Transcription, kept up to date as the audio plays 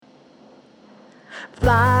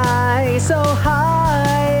Fly so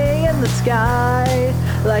high in the sky,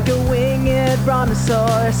 like a winged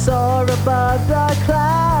brontosaur, soar above the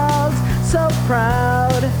clouds, so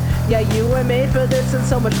proud. Yeah, you were made for this and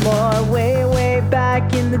so much more. Way, way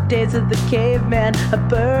back in the days of the caveman, a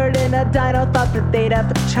bird and a dino thought that they'd have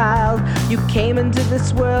a child. You came into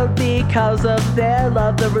this world because of their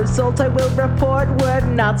love. The results I will report were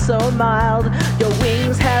not so mild. Your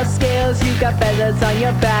wings have scales, you got feathers on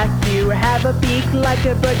your back. You have a beak like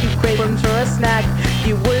a bird, you crave worms for a snack.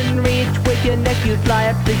 You wouldn't reach with your neck, you'd fly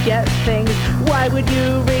up to get things. Why would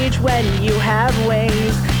you reach when you have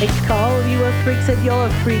wings? They call you a freak, said you're a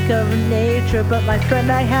freak of nature. But my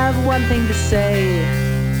friend, I have one thing to say.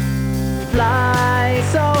 Fly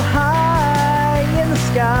so high in the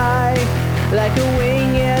sky, like a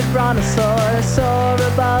winged brontosaur, soar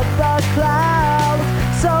above the clouds,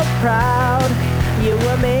 so proud. You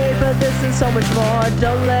were made for this and so much more.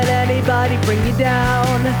 Don't let anybody bring you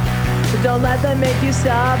down. Don't let them make you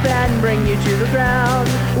stop and bring you to the ground.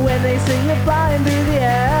 When they see you flying through the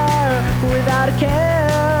air without a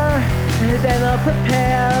care, then they'll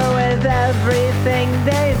prepare with everything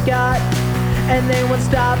they've got, and they won't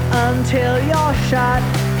stop until you're shot.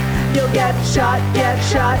 You'll get shot, get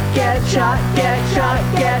shot, get shot, get shot,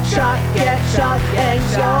 get shot, get shot, and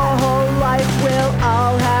your whole life will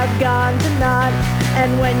all have gone to naught.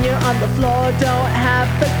 And when you're on the floor, don't have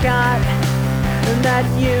forgot that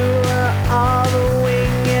you are the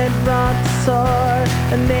winged brontosaur,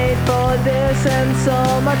 made for this and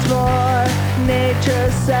so much more.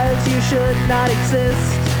 Nature says you should not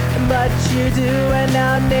exist, but you do, and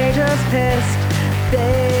now nature's pissed.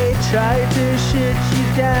 They try to shoot you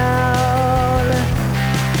down,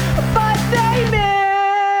 but they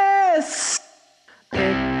miss.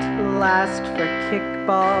 Picked last for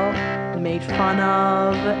kickball, made fun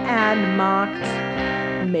of and mocked,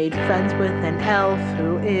 made friends with an elf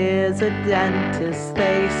who is a dentist.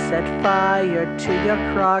 They set fire to your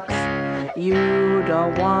Crocs. You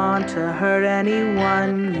don't want to hurt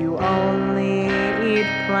anyone, you only eat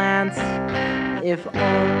plants. If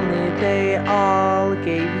only they all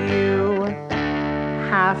gave you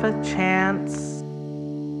half a chance,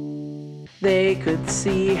 they could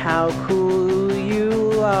see how cool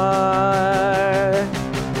you are.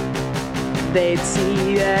 They'd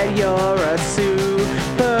see that you're a superstar.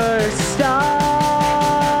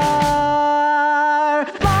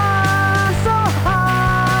 Fly so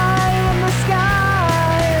high in the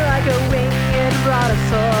sky, like a winged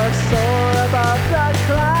brontosaur, soar above the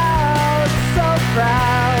clouds, so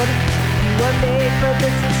proud. You were made for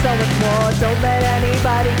this and so much more. Don't let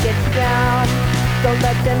anybody get you down. Don't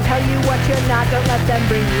let them tell you what you're not. Don't let them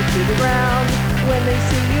bring you to the ground. When they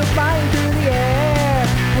see you flying through the air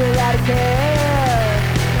without a care,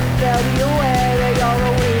 they'll be aware that